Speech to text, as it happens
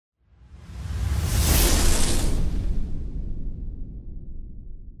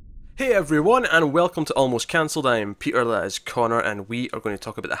Hey everyone, and welcome to Almost Cancelled. I am Peter, that is Connor, and we are going to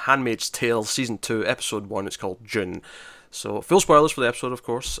talk about The Handmaid's Tale Season 2, Episode 1. It's called June. So, full spoilers for the episode, of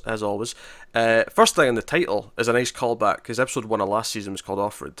course, as always. First thing in the title is a nice callback, because Episode 1 of last season was called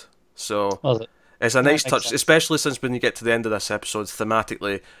Offred. So, it's a nice touch, especially since when you get to the end of this episode,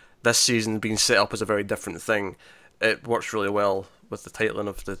 thematically, this season being set up as a very different thing. It works really well with the titling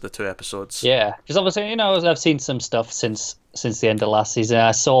of the two episodes. Yeah, because obviously, I've seen some stuff since the end of last season.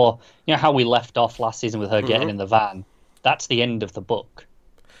 I saw, how we left off last season with her getting in the van. That's the end of the book.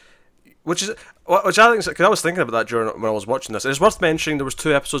 Which I think, because I was thinking about that when I was watching this. It's worth mentioning there was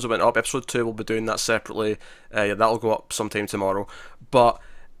 2 episodes that went up. Episode 2, we'll be doing that separately. Yeah, that'll go up sometime tomorrow. But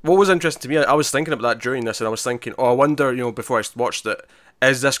what was interesting to me, I was thinking about that during this, and I was thinking, I wonder, before I watched it,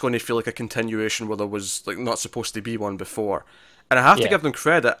 is this going to feel like a continuation where there was not supposed to be one before? And I have to give them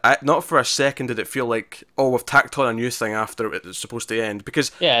credit. Not for a second did it feel like, we've tacked on a new thing after it's supposed to end. Because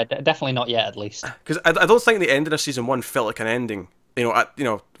definitely not yet, at least. Because I don't think the ending of season 1 felt like an ending.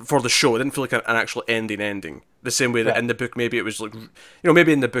 For the show, it didn't feel like an actual ending. The same way that in the book, maybe it was like,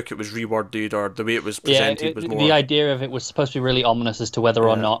 maybe in the book it was reworded, or the way it was presented was more. The idea of it was supposed to be really ominous as to whether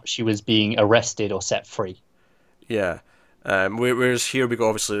or not she was being arrested or set free. Yeah. Whereas here we go,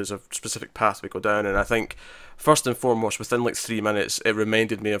 obviously there's a specific path we go down, and I think first and foremost, within like 3 minutes, it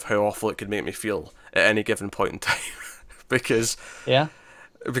reminded me of how awful it could make me feel at any given point in time. because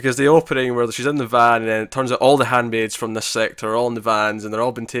the opening where she's in the van, and then it turns out all the handmaids from this sector are all in the vans, and they're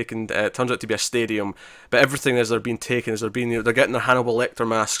all been taken. It turns out to be a stadium, but everything as they're being taken is they're getting their Hannibal Lecter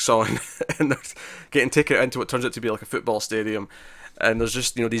masks on, and they're getting taken into what turns out to be like a football stadium, and there's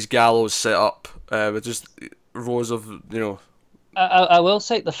just these gallows set up with just rows of I will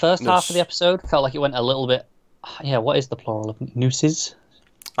say the first half of the episode felt like it went a little bit. Yeah, what is the plural of nooses?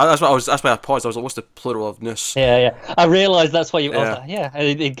 That's why I paused. I was like, what's the plural of noose? Yeah. I realised that's why you.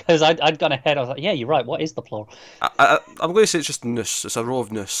 Because I'd gone ahead. I was like, yeah, you're right. What is the plural? I'm going to say it's just noose. It's a row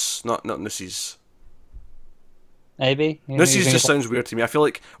of noose, not nooses. Maybe. Nooses just sounds weird to me. I feel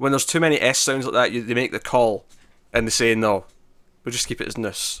like when there's too many S sounds like that, they make the call, and they say no. We'll just keep it as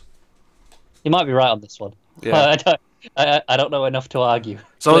noose. You might be right on this one. Yeah. I don't know enough to argue.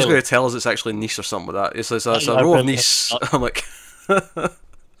 Someone's going to tell us it's actually niece or something like that. It's a row of niece. I'm like...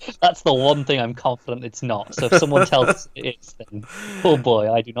 That's the one thing I'm confident it's not. So if someone tells us it is, then oh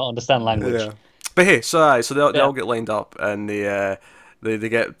boy, I do not understand language. Yeah. But hey, so they all get lined up, and they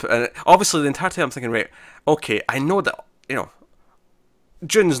get... And obviously, the entire time I'm thinking, right, okay, I know that,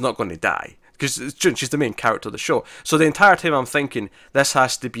 June's not going to die. Because June, she's the main character of the show. So the entire time I'm thinking, this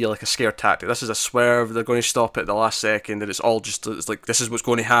has to be like a scare tactic. This is a swerve. They're going to stop it at the last second, and it's like, this is what's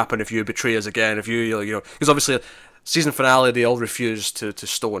going to happen if you betray us again. If because obviously, season finale, they all refused to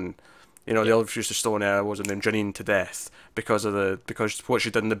stone. They all refused to stone Janine to death because what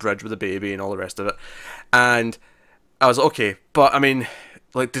she did in the bridge with the baby and all the rest of it. And I was like, okay, but I mean,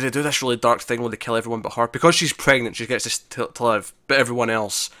 like, did they do this really dark thing where they kill everyone but her? Because she's pregnant, she gets to live, but everyone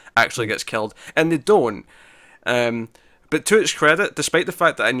else actually gets killed. And they don't. But to its credit, despite the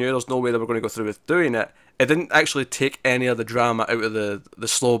fact that I knew there was no way they were going to go through with doing it, it didn't actually take any of the drama out of the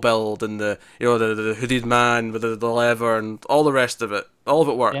slow build and the hooded man with the lever and all the rest of it. All of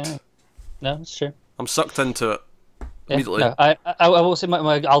it worked. Yeah. No, it's true. I'm sucked into it. Immediately. No, I will say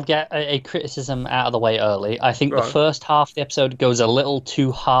I'll get a criticism out of the way early. I think the first half of the episode goes a little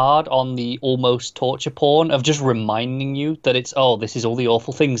too hard on the almost torture porn of just reminding you that this is all the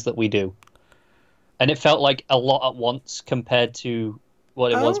awful things that we do. And it felt like a lot at once compared to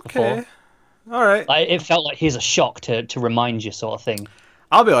what it was before. All right. It felt like here's a shock to remind you sort of thing.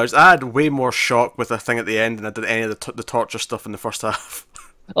 I'll be honest, I had way more shock with the thing at the end than I did any of the torture stuff in the first half.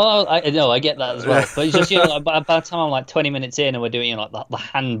 Oh, I get that as well. But it's just, by the time I'm like 20 minute in and we're doing, like the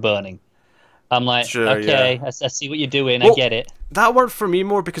hand burning, I'm like, sure, okay, I see what you're doing, I get it. That worked for me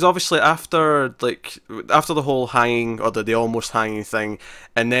more because obviously after the whole hanging, or the almost hanging thing,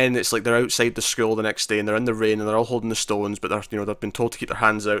 and then it's like they're outside the school the next day and they're in the rain and they're all holding the stones, but they've been told to keep their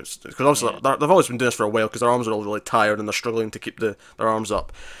hands out because obviously they've always been doing this for a while because their arms are all really tired and they're struggling to keep their arms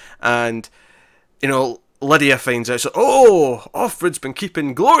up, and Lydia finds out, Offred's been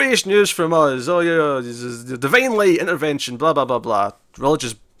keeping glorious news from us. Oh yeah, this is the divine light intervention, blah blah blah blah,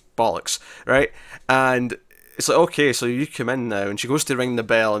 religious bollocks, right? And it's like, okay, so you come in now, and she goes to ring the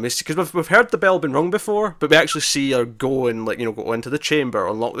bell, and because we've heard the bell been rung before, but we actually see her go and go into the chamber,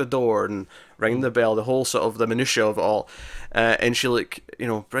 unlock the door, and ring the bell, the whole sort of the minutiae of it all, and she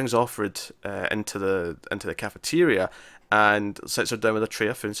brings Offred into the cafeteria. And sits her down with a tray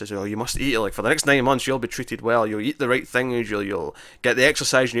of food and says, you must eat it. For the next 9 months, you'll be treated well. You'll eat the right things. You'll get the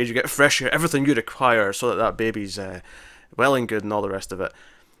exercise you need. You get fresh air, everything you require so that baby's well and good and all the rest of it.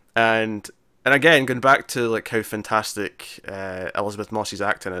 And again, going back to like how fantastic Elizabeth Moss's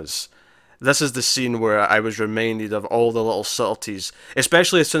acting is, this is the scene where I was reminded of all the little subtleties,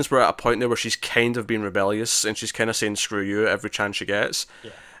 especially since we're at a point there where she's kind of being rebellious and she's kind of saying screw you every chance she gets.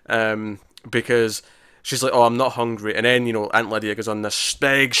 Yeah. Because she's like, oh, I'm not hungry. And then, Aunt Lydia goes on this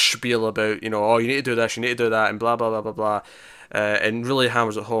big spiel about, oh, you need to do this, you need to do that, and blah, blah, blah, blah, blah. And really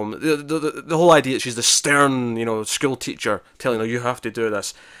hammers it home. The whole idea that she's the stern, school teacher telling her, you have to do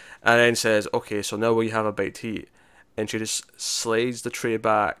this. And then says, okay, so now will you have a bite to eat? And she just slides the tray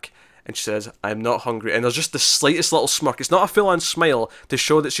back and she says, I'm not hungry. And there's just the slightest little smirk. It's not a full-on smile to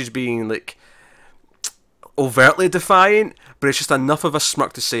show that she's being, like, overtly defiant, but it's just enough of a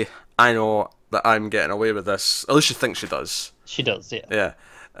smirk to say, I know that I'm getting away with this. At least she thinks she does. She does, yeah. Yeah.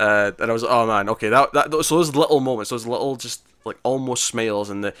 And I was like, oh man, okay, so those little moments, those little just like almost smiles,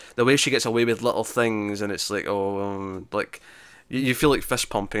 and the way she gets away with little things, and it's like, like you feel like fist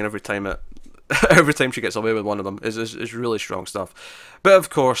pumping every time every time she gets away with one of them is really strong stuff. But of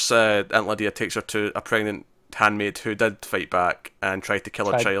course, Aunt Lydia takes her to a pregnant handmaid who did fight back and tried to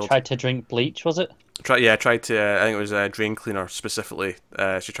kill her child. Tried to drink bleach, was it? Tried to. I think it was a drain cleaner specifically.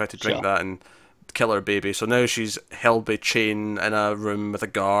 She tried to drink that and kill her baby. So now she's held by chain in a room with a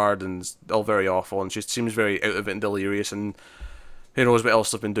guard, and it's all very awful. And she seems very out of it and delirious. And who knows what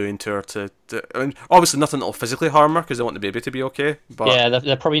else they've been doing to her? I mean, obviously nothing that'll physically harm her because they want the baby to be okay. But yeah,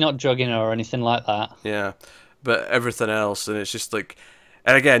 they're probably not drugging her or anything like that. Yeah, but everything else, and it's just like.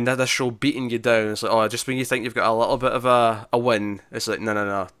 And again, that show beating you down. It's like, oh, just when you think you've got a little bit of a win, it's like,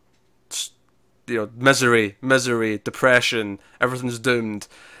 no. Misery, depression, everything's doomed.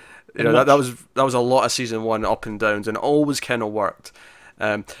 That was a lot of season one up and downs, and it always kind of worked.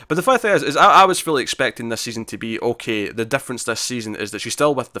 But the funny thing is I was fully expecting this season to be okay. The difference this season is that she's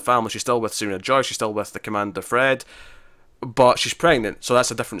still with the family, she's still with Serena Joy, she's still with the Commander Fred, but she's pregnant, so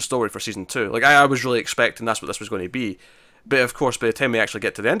that's a different story for season 2. Like I was really expecting that's what this was going to be. But of course, by the time we actually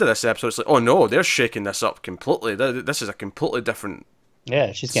get to the end of this episode, it's like, oh no, they're shaking this up completely. This is a completely different.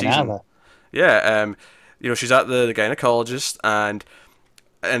 Yeah, she's getting out of it. Yeah, she's at the gynecologist, and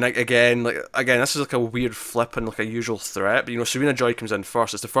again, this is like a weird flip and like a usual threat. But Serena Joy comes in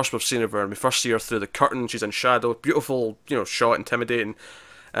first. It's the first we've seen of her, and we first see her through the curtain. She's in shadow, beautiful, shot, intimidating.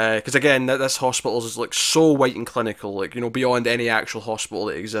 Because again, this hospital is like so white and clinical, like beyond any actual hospital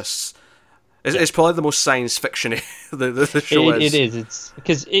that exists. It's probably the most science fiction the show is. It is. It's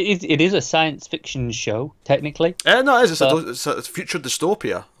because it is a science fiction show technically. No, it is. It's a future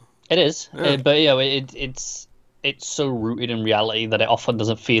dystopia. It is, yeah. But it's so rooted in reality that it often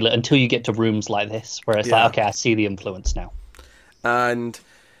doesn't feel it until you get to rooms like this, where it's like, okay, I see the influence now. And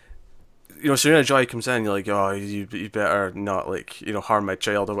Serena Joy comes in, you're like, oh, you better not harm my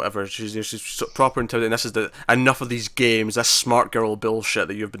child or whatever. She's proper intimidating. This is enough of these games, this smart girl bullshit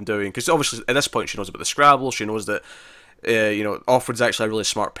that you've been doing. Because obviously at this point she knows about the Scrabble. She knows that Offred's actually a really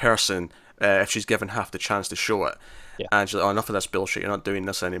smart person if she's given half the chance to show it. Yeah. And she's like, oh, enough of this bullshit. You're not doing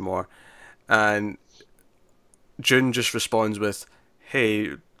this anymore. And June just responds with,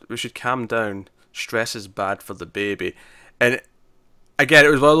 hey, we should calm down. Stress is bad for the baby. And again, it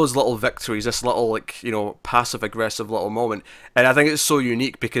was one of those little victories, this little passive-aggressive little moment, and I think it's so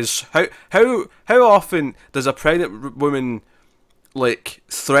unique because how often does a pregnant woman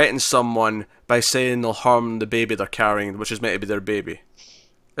threaten someone by saying they'll harm the baby they're carrying, which is meant to be their baby?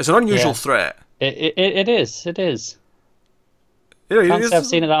 It's an unusual threat. It is. Can't say I've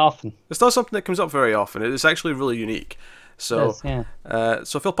seen it that often. It's not something that comes up very often. It's actually really unique. So, it is, yeah.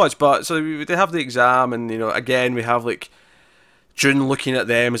 So Phil Potts, but so they have the exam, and again we have June looking at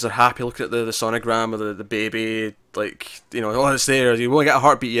them as they're happy, looking at the sonogram of the baby, oh, it's there. You won't get a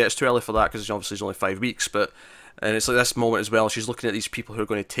heartbeat yet. It's too early for that because obviously it's only 5 weeks. And it's like this moment as well. She's looking at these people who are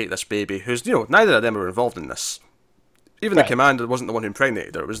going to take this baby, who's neither of them are involved in this. Even the commander wasn't the one who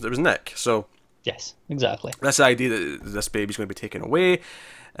impregnated her. It was Nick. So yes, exactly. This idea that this baby's going to be taken away,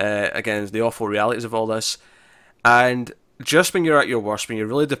 again, the awful realities of all this, and just when you're at your worst, when you're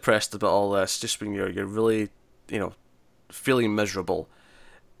really depressed about all this, just when you're really feeling miserable,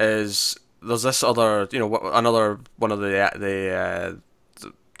 there's this other another one of the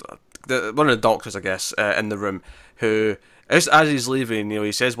one of the doctors, I guess, in the room, who as he's leaving,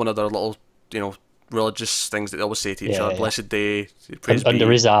 he says one of their little religious things that they always say to each other, blessed day, praise under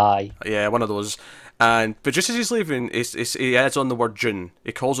be. His eye, one of those. But just as he's leaving, he adds on the word June.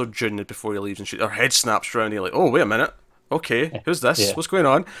 He calls her June before he leaves, and her head snaps round. You're like, oh, wait a minute, okay, who's this? What's going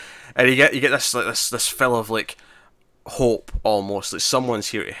on? And you get this fill of hope almost, that someone's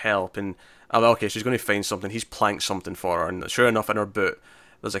here to help, and okay, she's going to find something. He's planked something for her, and sure enough, in her boot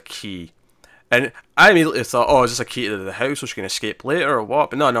there's a key, And I immediately thought, oh, is this a key to the house so she can escape later or what?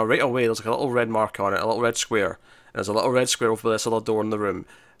 But no, right away, there's like a little red mark on it, a little red square. And there's a little red square over this other door in the room.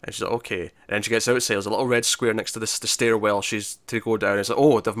 And she's like, okay. And then she gets outside, there's a little red square next to the stairwell she's to go down. It's like,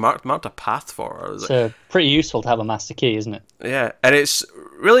 oh, they've marked a path for her. It's pretty useful to have a master key, isn't it? Yeah, and it's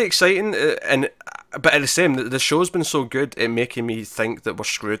really exciting. But at the same, the show's been so good at making me think that we're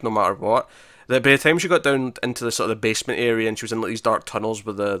screwed no matter what. That by the time she got down into the sort of the basement area and she was in like these dark tunnels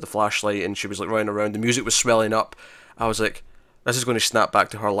with the flashlight and she was like running around, the music was swelling up. I was like, this is going to snap back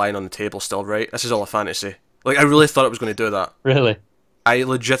to her lying on the table still, right? This is all a fantasy. Like, I really thought it was going to do that. Really? I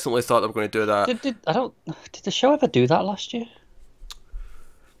legitimately thought they were going to do that. Did the show ever do that last year?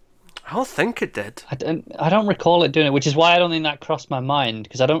 I don't think it did. I don't recall it doing it, which is why I don't think that crossed my mind,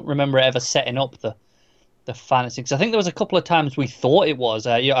 because I don't remember it ever setting up the fantasy. Because I think there was a couple of times we thought it was.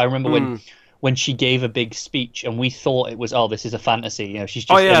 I remember when she gave a big speech and we thought it was, oh, this is a fantasy. You know, she's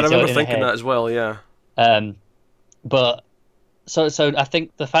just. Oh yeah, I remember thinking that as well. Yeah. But so I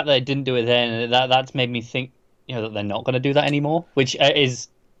think the fact that they didn't do it then, that's made me think, you know, that they're not going to do that anymore, which is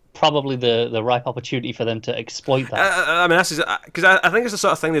probably the ripe opportunity for them to exploit that. I mean, that's because I think it's the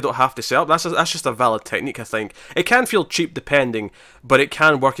sort of thing they don't have to set up. That's just a valid technique. I think it can feel cheap depending, but it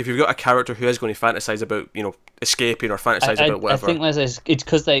can work if you've got a character who is going to fantasize about, you know, escaping or fantasize about whatever. I think it's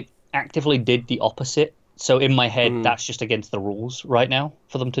because they actively did the opposite. So in my head, that's just against the rules right now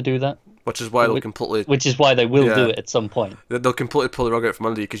for them to do that. Which is why they'll completely. Which is why they will do it at some point. They'll completely pull the rug out from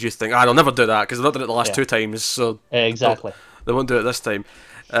under you because you think, they'll never do that because they've not done it the last two times. So exactly, they won't do it this time.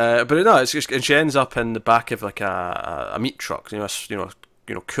 But no, it's just, and she ends up in the back of like a meat truck,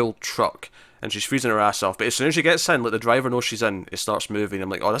 cool truck, and she's freezing her ass off. But as soon as she gets in, like the driver knows she's in, it starts moving. I'm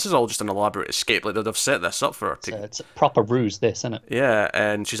like, oh, this is all just an elaborate escape. Like they've set this up for her. It's a proper ruse, this, isn't it? Yeah,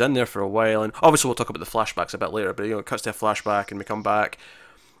 and she's in there for a while, and obviously we'll talk about the flashbacks a bit later. But it cuts to a flashback, and we come back,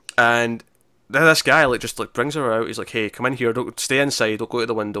 and then this guy just brings her out. He's like, hey, come in here. Don't stay inside. Don't go to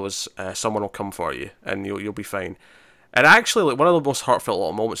the windows. Someone will come for you, and you'll be fine. And actually, one of the most heartfelt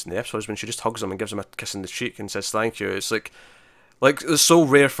little moments in the episode is when she just hugs him and gives him a kiss in the cheek and says thank you. It's like it's so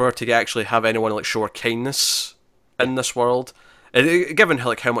rare for her to actually have anyone show her kindness in this world. And given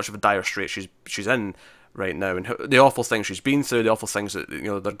how much of a dire strait she's in right now, and the awful things she's been through, the awful things that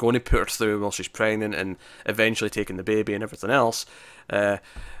they're going to put her through while she's pregnant and eventually taking the baby and everything else. I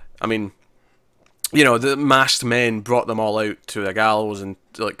mean, the masked men brought them all out to a gallows and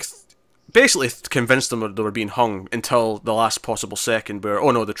basically convinced them that they were being hung until the last possible second where,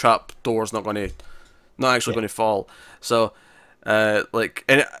 oh no, the trap door's not actually going to fall. So, and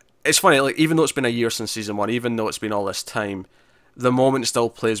it's funny, even though it's been a year since season 1, even though it's been all this time, the moment still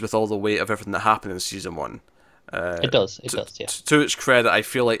plays with all the weight of everything that happened in season 1. It does, yeah. To its credit, I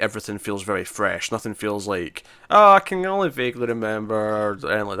feel like everything feels very fresh. Nothing feels like, I can only vaguely remember, or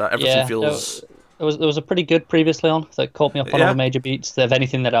anything like that. Everything feels... There was a pretty good previously on that caught me up on all the major beats. Of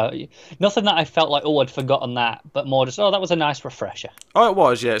anything nothing that I felt like, I'd forgotten that, but more just, that was a nice refresher. Oh, it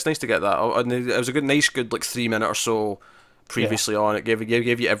was, yeah. It's nice to get that. And it was a nice 3 minute or so previously on. It gave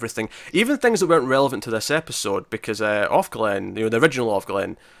you everything, even things that weren't relevant to this episode, because Off Glenn, the original Off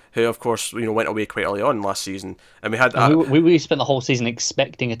Glenn, who of course went away quite early on last season, and we had we spent the whole season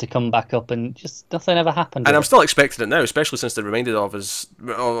expecting it to come back up, and just nothing ever happened. And I'm still expecting it now, especially since they're reminded of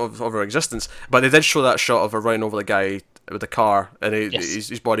her existence. But they did show that shot of her running over the guy with the car, and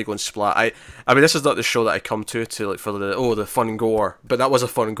his body going splat. I mean, this is not the show that I come to for the fun gore, but that was a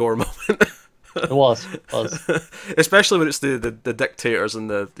fun gore moment. It was. Especially when it's the dictators and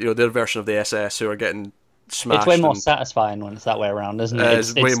their version of the SS who are getting smashed. It's way more satisfying when it's that way around, isn't it?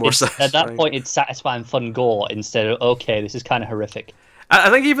 It's way more satisfying. At that point, it's satisfying fun gore instead of, okay, this is kind of horrific. I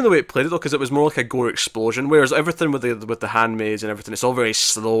think even the way it played it, though, because it was more like a gore explosion, whereas everything with the handmaids and everything, it's all very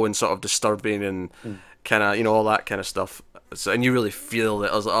slow and sort of disturbing and kind of, all that kind of stuff. So, and you really feel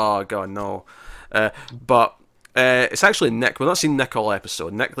it. I was like, oh, God, no. But it's actually Nick. We've not seen Nick all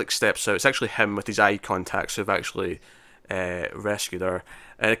episode. Nick steps out. It's actually him with his eye contacts who've actually rescued her.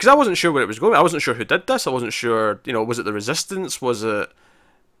 Because I wasn't sure where it was going. I wasn't sure who did this. I wasn't sure, was it the Resistance? Was it,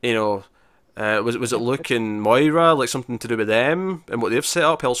 was it Luke and Moira, something to do with them and what they've set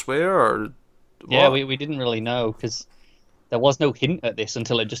up elsewhere, or what? Yeah, we didn't really know, because there was no hint at this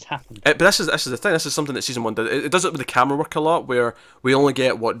until it just happened. But this is the thing. This is something that season 1 did. It does it with the camera work a lot, where we only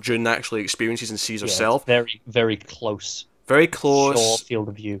get what June actually experiences and sees herself. Very, very close. Very close. Short field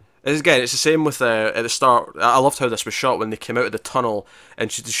of view. It's the same with at the start. I loved how this was shot when they came out of the tunnel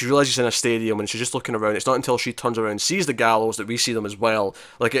and she realizes she's in a stadium and she's just looking around. It's not until she turns around and sees the gallows that we see them as well.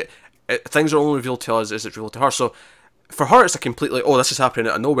 Things are only revealed to us as it's revealed to her. So for her, it's a completely, this is happening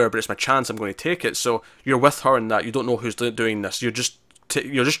out of nowhere, but it's my chance, I'm going to take it. So you're with her in that. You don't know who's doing this. You're just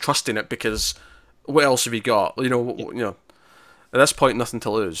you're just trusting it because what else have you got? You know, at this point, nothing to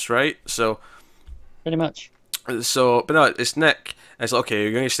lose, right? So, pretty much. So, but no, it's Nick. And it's like, okay,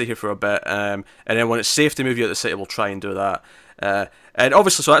 you're going to stay here for a bit, and then when it's safe to move you out of the city, we'll try and do that. And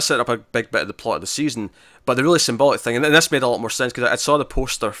obviously, so that set up a big bit of the plot of the season. But the really symbolic thing, and this made a lot more sense because I saw the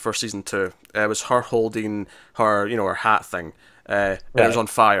poster for season 2. It was her holding her, her hat thing, and it was on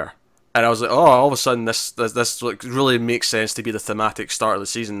fire. And I was like, oh, all of a sudden, this like really makes sense to be the thematic start of the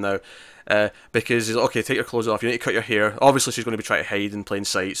season now. Because he's like, okay, take your clothes off, you need to cut your hair. Obviously, she's going to be trying to hide in plain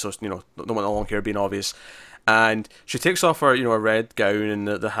sight, so, don't want the long hair being obvious. And she takes off her, her red gown and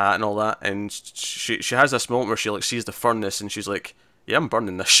the hat and all that, and she has this moment where she, like, sees the furnace, and she's like, yeah, I'm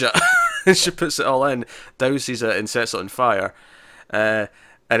burning this shit. And she puts it all in, douses it, and sets it on fire. And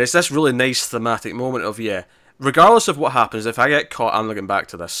it's this really nice thematic moment of, regardless of what happens, if I get caught, I'm not going back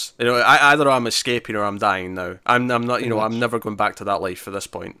to this. Either I'm escaping or I'm dying now. I'm not, I'm never going back to that life at this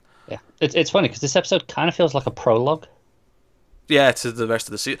point. Yeah, it's funny because this episode kind of feels like a prologue. Yeah, to the rest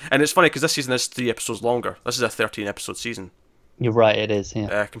of the season. And it's funny because this season is 3 episodes longer. This is a 13-episode season. You're right, it is,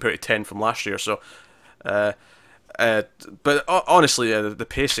 yeah. Compared to 10 from last year, so... but honestly, the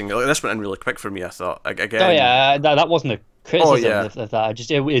pacing, this went in really quick for me, I thought. Again, oh, yeah, that wasn't a criticism of that.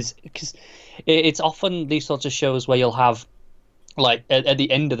 It was... Because it's often these sorts of shows where you'll have, like, at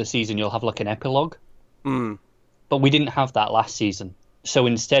the end of the season, you'll have, like, an epilogue. Mm. But we didn't have that last season. So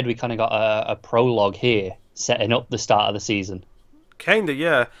instead, we kind of got a prologue here, setting up the start of the season. Kinda,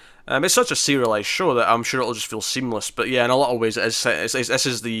 yeah. It's such a serialized show that I'm sure it'll just feel seamless. But yeah, in a lot of ways, this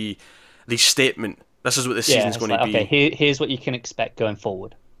is the statement. This is what the season's going to be. Okay, here's what you can expect going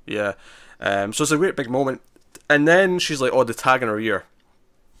forward. Yeah. So it's a great big moment. And then she's like, oh, the tag in her ear.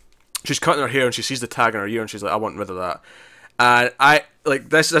 She's cutting her hair and she sees the tag in her ear and she's like, I want rid of that. And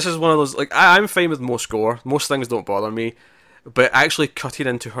this is one of those, like, I'm fine with most gore. Most things don't bother me. But actually cutting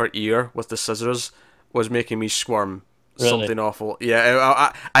into her ear with the scissors was making me squirm. Really? Something awful.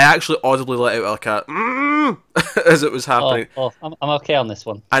 Yeah, I actually audibly let out like a as it was happening. I'm okay on this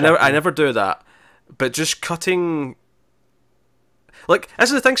one. I never do that. But just cutting, like, this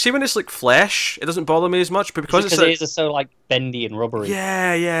is the thing. See, when it's like flesh, it doesn't bother me as much. But because it is so like bendy and rubbery.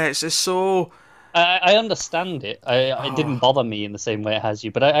 Yeah, it's just so. I understand it. It didn't bother me in the same way it has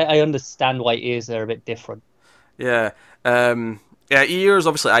you, but I understand why ears are a bit different. Yeah. Ears,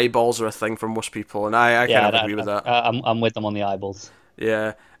 obviously eyeballs are a thing for most people, and I kind of agree with that. I'm with them on the eyeballs.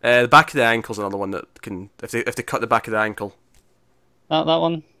 Yeah. The back of the ankle's another one that can, if they cut the back of the ankle. That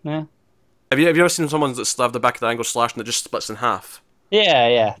one, yeah. Have you ever seen someone that's have the back of the ankle slashed and it just splits in half?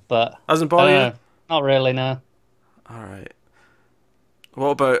 Yeah, but... Doesn't bother you? Not really, no. Alright. What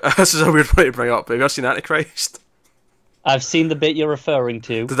about... This is a weird way to bring up, but have you ever seen Antichrist? I've seen the bit you're referring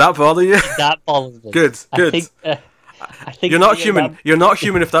to. Did that bother you? That bothers me. Good. I think you're not human. You're not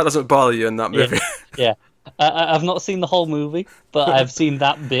human if that doesn't bother you in that movie. Yeah. I've not seen the whole movie, but I've seen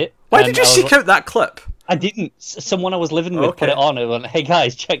that bit. Why did you seek out that clip? I didn't. Someone I was living with put it on and went, "Hey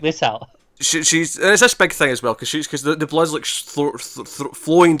guys, check this out." It's this big thing as well because the blood's like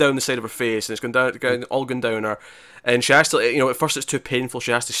flowing down the side of her face and it's going down her, and she has to, at first it's too painful, she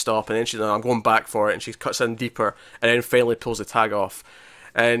has to stop, and then she's like, I'm going back for it, and she cuts in deeper and then finally pulls the tag off.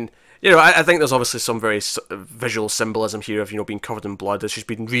 And I think there's obviously some very visual symbolism here of being covered in blood, as she's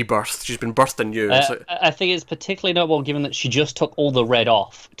been rebirthed, she's been birthed anew. I think it's particularly notable given that she just took all the red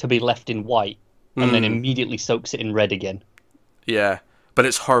off to be left in white and then immediately soaks it in red again. Yeah. But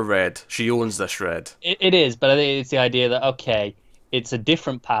it's her red. She owns this red. It is, but I think it's the idea that, okay, it's a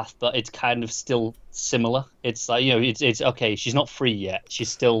different path, but it's kind of still similar. It's like, it's okay, she's not free yet. She's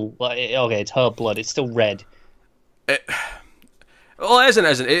still, okay, it's her blood. It's still red. Well, it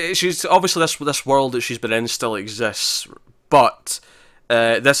isn't. She's obviously this world that she's been in still exists, but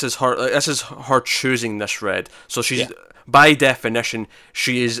this is her choosing this red. So she's, by definition,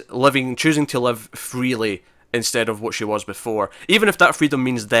 she is choosing to live freely instead of what she was before. Even if that freedom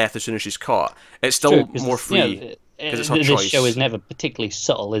means death as soon as she's caught, it's still more free because it's her choice. This show is never particularly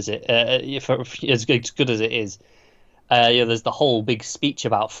subtle, is it? As good as it is. There's the whole big speech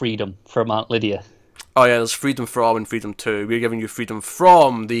about freedom from Aunt Lydia. Oh yeah, there's freedom from and freedom to. We're giving you freedom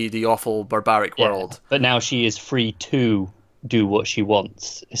from the awful barbaric world. But now she is free to do what she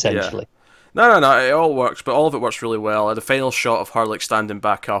wants, essentially. Yeah. No, it all works, but all of it works really well. The final shot of her standing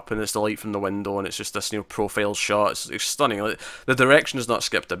back up, and it's the light from the window, and it's just this profile shot. It's stunning. The direction has not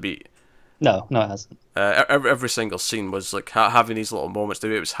skipped a beat. No, it hasn't. Every single scene was having these little moments. The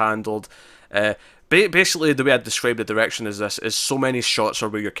way it was handled. Basically, the way I describe the direction is so many shots are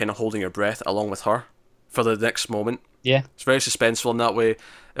where you're kind of holding your breath along with her for the next moment. Yeah, it's very suspenseful in that way.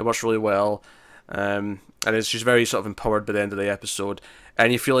 It works really well. and she's very sort of empowered by the end of the episode,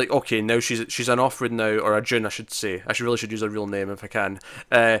 and you feel like, okay, now she's an Offred now, or a June, I should say. I should use a real name if I can.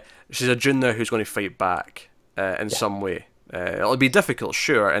 She's a June now who's going to fight back in some way. It'll be difficult,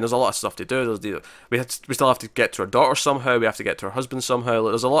 sure, and there's a lot of stuff to do. We still have to get to her daughter somehow. We have to get to her husband somehow.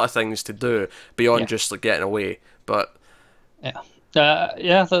 There's a lot of things to do beyond just like getting away. But yeah,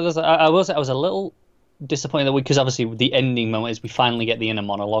 I will say I was a little disappointed because obviously the ending moment is we finally get the inner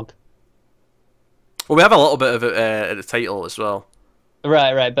monologue. Well, we have a little bit of it at the title as well.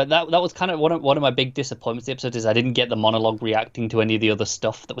 Right, but that was kind of one of my big disappointments. The episode is I didn't get the monologue reacting to any of the other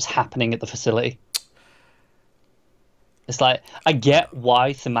stuff that was happening at the facility. It's like I get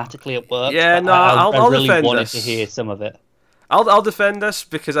why thematically it works. Yeah, no, I really defend wanted this. to hear some of it. I'll defend this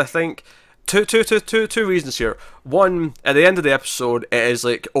because I think two reasons here. One, at the end of the episode, it is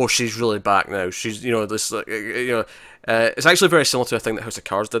like, oh, she's really back now. She's this it's actually very similar to a thing that House of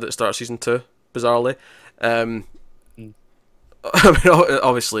Cards did at the start of season 2, bizarrely. I mean,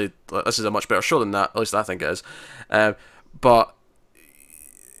 obviously, this is a much better show than that. At least I think it is. But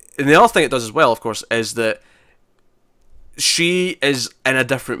and the other thing it does as well, of course, is that she is in a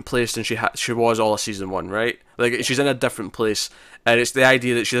different place than she was all of season 1, right? Like, she's in a different place, and it's the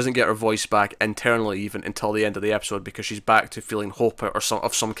idea that she doesn't get her voice back internally even until the end of the episode because she's back to feeling hope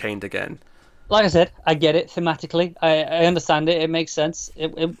of some kind again. Like I said, I get it thematically. I understand it. It makes sense.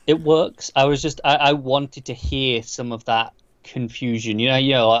 It works. I wanted to hear some of that confusion.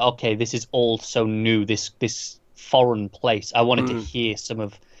 Like, okay, this is all so new. This foreign place. I wanted to hear some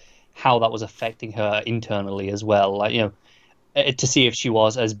of how that was affecting her internally as well. Like, to see if she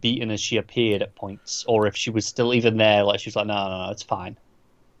was as beaten as she appeared at points, or if she was still even there. Like, she was like, no, it's fine.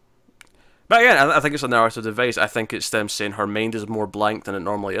 But again, I think it's a narrative device. I think it's them saying her mind is more blank than it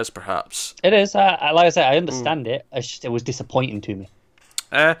normally is, perhaps. It is. Like I said, I understand it. It's just, it was disappointing to me.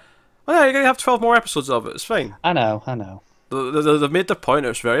 Well, yeah, you're going to have 12 more episodes of it. It's fine. I know. They've made their point. It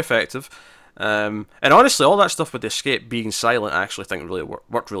was very effective. And honestly, all that stuff with the escape being silent, I actually think really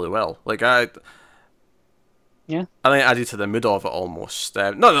worked really well. Like, I think it added to the mood of it almost.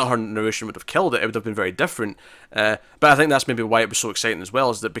 Not that her narration would have killed it, it would have been very different. But I think that's maybe why it was so exciting as well,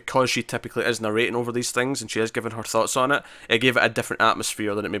 is that because she typically is narrating over these things and she is giving her thoughts on it, it gave it a different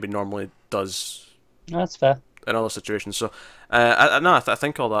atmosphere than it maybe normally does. That's fair. In other situations. So, I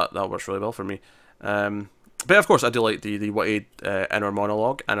think all that works really well for me. But of course, I do like the witty inner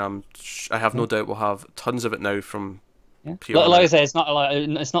monologue, and I have no doubt we'll have tons of it now from. Yeah. Like I say, it's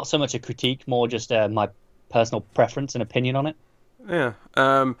not so much a critique, more just my personal preference and opinion on it. Yeah.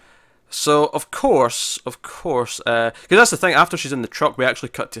 So of course, because that's the thing. After she's in the truck, we actually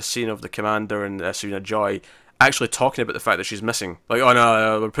cut to a scene of the commander and Serena Joy actually talking about the fact that she's missing. Like, oh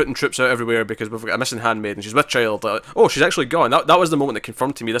no, we're putting troops out everywhere because we've got a missing handmaid and she's with child. Like, oh, she's actually gone. That was the moment that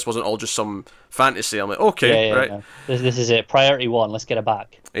confirmed to me this wasn't all just some fantasy. I'm like, okay, right. No. This is it. Priority 1. Let's get her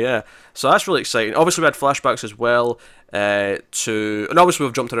back. Yeah, so that's really exciting. Obviously, we had flashbacks as well. And obviously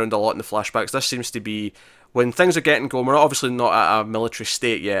we've jumped around a lot in the flashbacks. This seems to be when things are getting going. We're obviously not at a military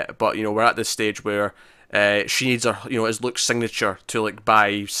state yet, but we're at this stage where she needs her, as Luke's signature to like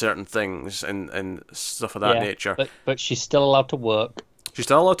buy certain things and stuff of that nature. But she's still allowed to work. She's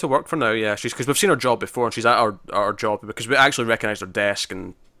still allowed to work for now, yeah. Because we've seen her job before, and she's at our job because we actually recognised her desk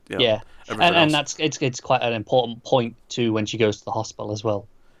and and that's it's quite an important point too when she goes to the hospital as well.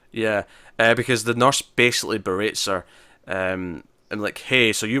 Yeah, because the nurse basically berates her. And like,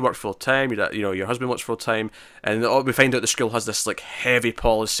 hey, so you work full time, your husband works full time, and we find out the school has this like heavy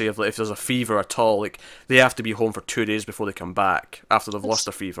policy of like if there's a fever at all, like they have to be home for 2 days before they come back after they've lost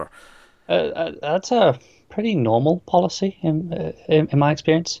their fever. That's a pretty normal policy in my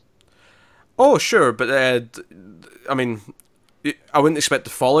experience. Oh sure, but I mean, I wouldn't expect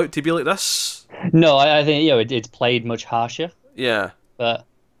the fallout to be like this. No, I think it's played much harsher. Yeah, but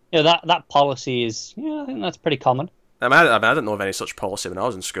that policy is I think that's pretty common. I didn't know of any such policy when I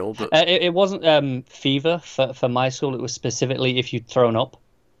was in school. But it wasn't fever for my school. It was specifically if you'd thrown up.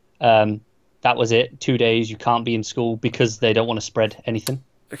 That was it. 2 days you can't be in school because they don't want to spread anything.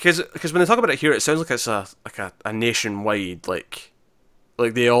 Because when they talk about it here, it sounds like it's a nationwide like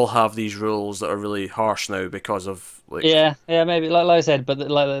they all have these rules that are really harsh now because of like. Yeah, maybe like I said, but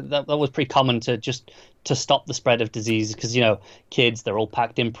that was pretty common to stop the spread of disease because kids, they're all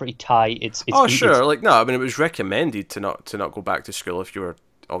packed in pretty tight. It's sure, like no, I mean it was recommended to not go back to school if you were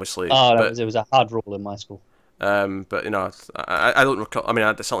obviously. It was a hard rule in my school. But I don't recall. I mean,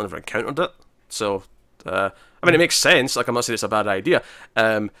 I certainly never encountered it. So I mean, it makes sense. Like, I'm not saying it's a bad idea.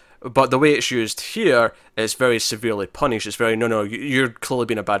 But the way it's used here is very severely punished. It's very, no, you're clearly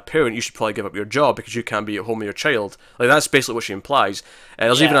being a bad parent. You should probably give up your job because you can't be at home with your child. Like, that's basically what she implies.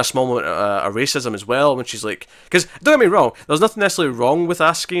 There's even a small moment of racism as well when she's like, because don't get me wrong, there's nothing necessarily wrong with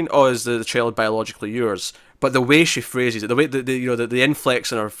asking, "Oh, is the child biologically yours?" But the way she phrases it, the way the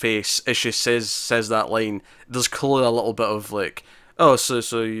inflex in her face as she says that line, there's clearly a little bit of like, oh,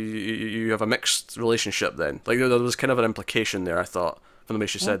 so you have a mixed relationship then. Like, there was kind of an implication there, I thought, from the way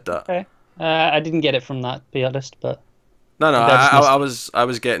she said that. Okay. I didn't get it from that, to be honest, but... No, I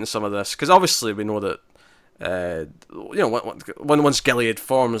was getting some of this, because obviously we know that, once Gilead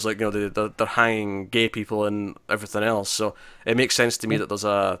forms, like, they're hanging gay people and everything else, so it makes sense to me that there's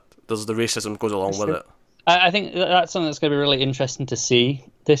the racism goes along with it. I think that's something that's going to be really interesting to see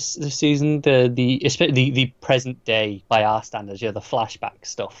this season. The present day by our standards, the flashback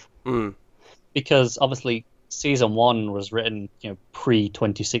stuff. Because obviously season 1 was written, pre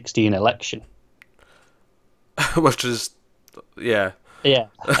 2016 election, which is yeah.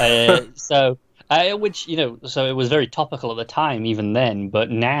 So which so it was very topical at the time, even then.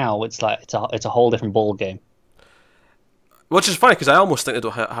 But now it's like it's a whole different ball game. Which is funny, because I almost think they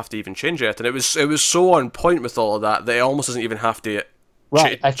don't have to even change it, and it was so on point with all of that it almost doesn't even have to.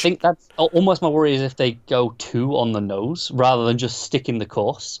 Right, I think that's almost my worry is if they go too on the nose rather than just sticking the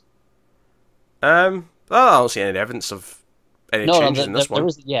course. I don't see any evidence of any changes in this one.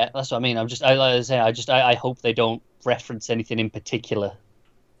 That's what I mean. I hope they don't reference anything in particular.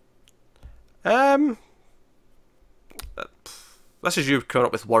 This is you coming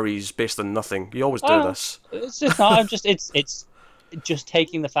up with worries based on nothing. You always do this. It's just not. It's just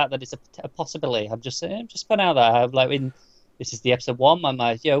taking the fact that it's a possibility. I'm just putting out there. This is the episode 1. I'm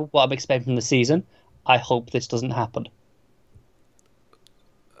like, what I'm expecting from the season. I hope this doesn't happen.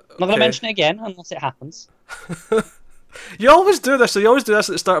 I'm not going to mention it again unless it happens. You always do this. So you always do this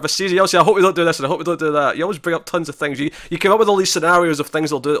at the start of a season. You always say, "I hope we don't do this," and "I hope we don't do that." You always bring up tons of things. You come up with all these scenarios of things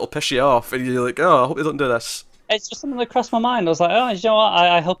they'll do that'll piss you off, and you're like, "Oh, I hope we don't do this." It's just something that crossed my mind. I was like, you know what?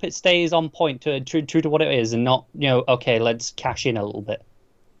 I hope it stays on point, true to what it is, and not, okay, let's cash in a little bit.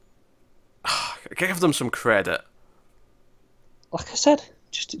 Give them some credit. Like I said,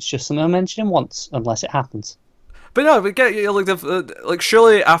 it's just something I mentioned once, unless it happens. But no, we get like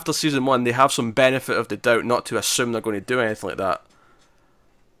surely after season 1 they have some benefit of the doubt not to assume they're going to do anything like that.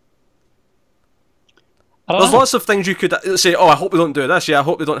 There's lots of things you could say. Oh, I hope we don't do this. Yeah, I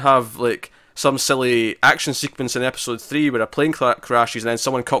hope they don't have like some silly action sequence in episode 3 where a plane crashes and then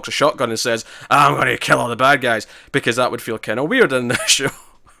someone cocks a shotgun and says, "I'm going to kill all the bad guys," because that would feel kind of weird in the show.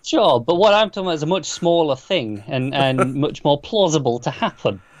 Sure, but what I'm talking about is a much smaller thing and much more plausible to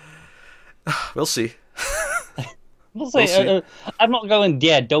happen. We'll see. We'll see. I'm not going.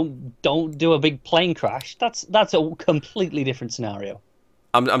 Yeah, don't do a big plane crash. That's a completely different scenario.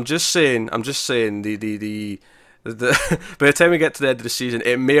 I'm just saying. The by the time we get to the end of the season,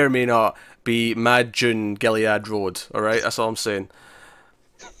 it may or may not be Mad June Gilead Road. All right, that's all I'm saying.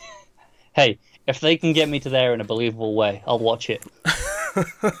 Hey, if they can get me to there in a believable way, I'll watch it.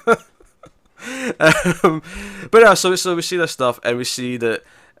 But yeah, so we see this stuff, and we see that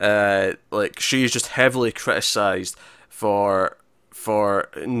like she's just heavily criticized for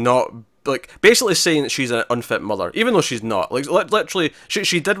not, like, basically saying that she's an unfit mother, even though she's not. Like, literally,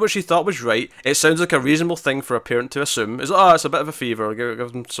 she did what she thought was right. It sounds like a reasonable thing for a parent to assume. It's a bit of a fever.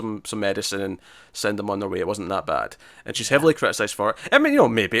 Give them some medicine and send them on their way. It wasn't that bad. And she's heavily criticised for it. I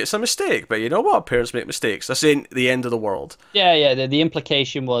mean, maybe it's a mistake, but you know what? Parents make mistakes. This ain't the end of the world. Yeah. The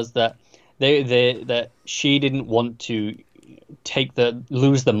implication was that that she didn't want to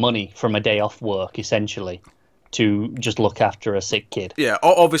lose the money from a day off work, essentially, to just look after a sick kid. Yeah,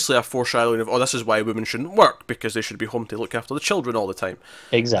 obviously a foreshadowing of, this is why women shouldn't work, because they should be home to look after the children all the time.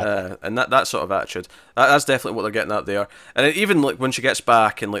 Exactly. And that sort of attitude. That's definitely what they're getting at there. And even like when she gets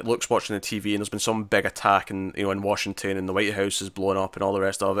back and like Luke's watching the TV and there's been some big attack in Washington and the White House is blown up and all the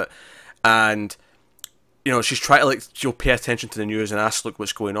rest of it. And, she's trying to pay attention to the news and ask Luke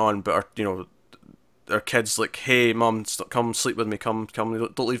what's going on, but her kid's like, "Hey, Mum, come sleep with me. Come,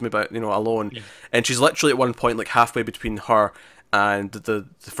 don't leave me alone." Yeah. And she's literally at one point like halfway between her and the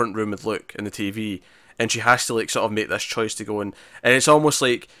front room with Luke and the TV, and she has to like sort of make this choice to go and it's almost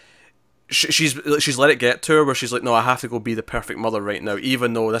like she's let it get to her where she's like, "No, I have to go be the perfect mother right now,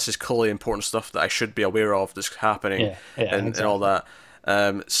 even though this is clearly important stuff that I should be aware of that's happening." And all that.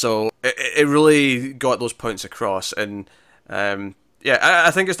 So it really got those points across, and yeah, I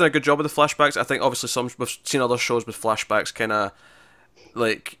think it's done a good job with the flashbacks. I think obviously we've seen other shows with flashbacks kind of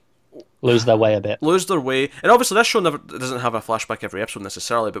like lose their way a bit. Lose their way. And obviously this show never doesn't have a flashback every episode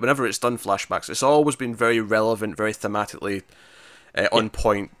necessarily, but whenever it's done flashbacks, it's always been very relevant, very thematically on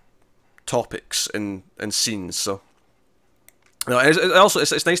point topics and scenes. So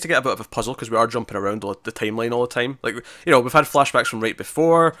it's nice to get a bit of a puzzle, because we are jumping around the timeline all the time. Like, we've had flashbacks from right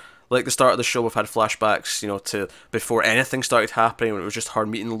before, like the start of the show. We've had flashbacks, to before anything started happening, when it was just her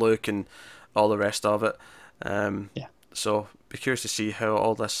meeting Luke and all the rest of it. So be curious to see how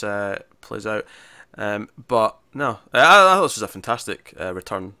all this plays out. But no, I thought this was a fantastic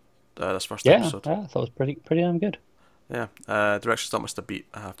return. This first episode. Yeah, I thought it was pretty damn good. Yeah, direction's not much to beat,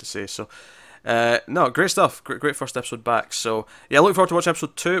 I have to say. So, no, great stuff. Great first episode back. So, yeah, looking forward to watching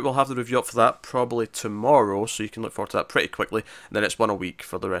episode 2. We'll have the review up for that probably tomorrow, so you can look forward to that pretty quickly. And then it's one a week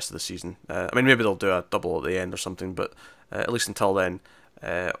for the rest of the season. I mean, maybe they'll do a double at the end or something, but at least until then,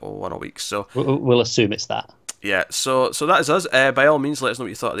 one a week. So we'll assume it's that. Yeah, so that is us. By all means, let us know what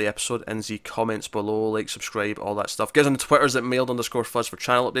you thought of the episode in the comments below. Like, subscribe, all that stuff. Get us on the Twitters at mailed_fuzz for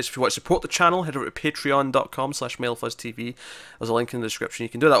channel updates. If you want to support the channel, head over to patreon.com/mailfuzztv. There's a link in the description. You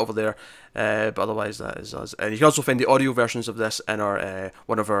can do that over there. But otherwise, that is us. And you can also find the audio versions of this in our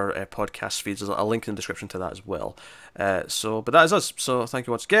one of our podcast feeds. There's a link in the description to that as well. But that is us. So thank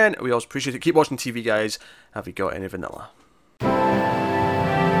you once again. We always appreciate it. Keep watching TV, guys. Have you got any vanilla?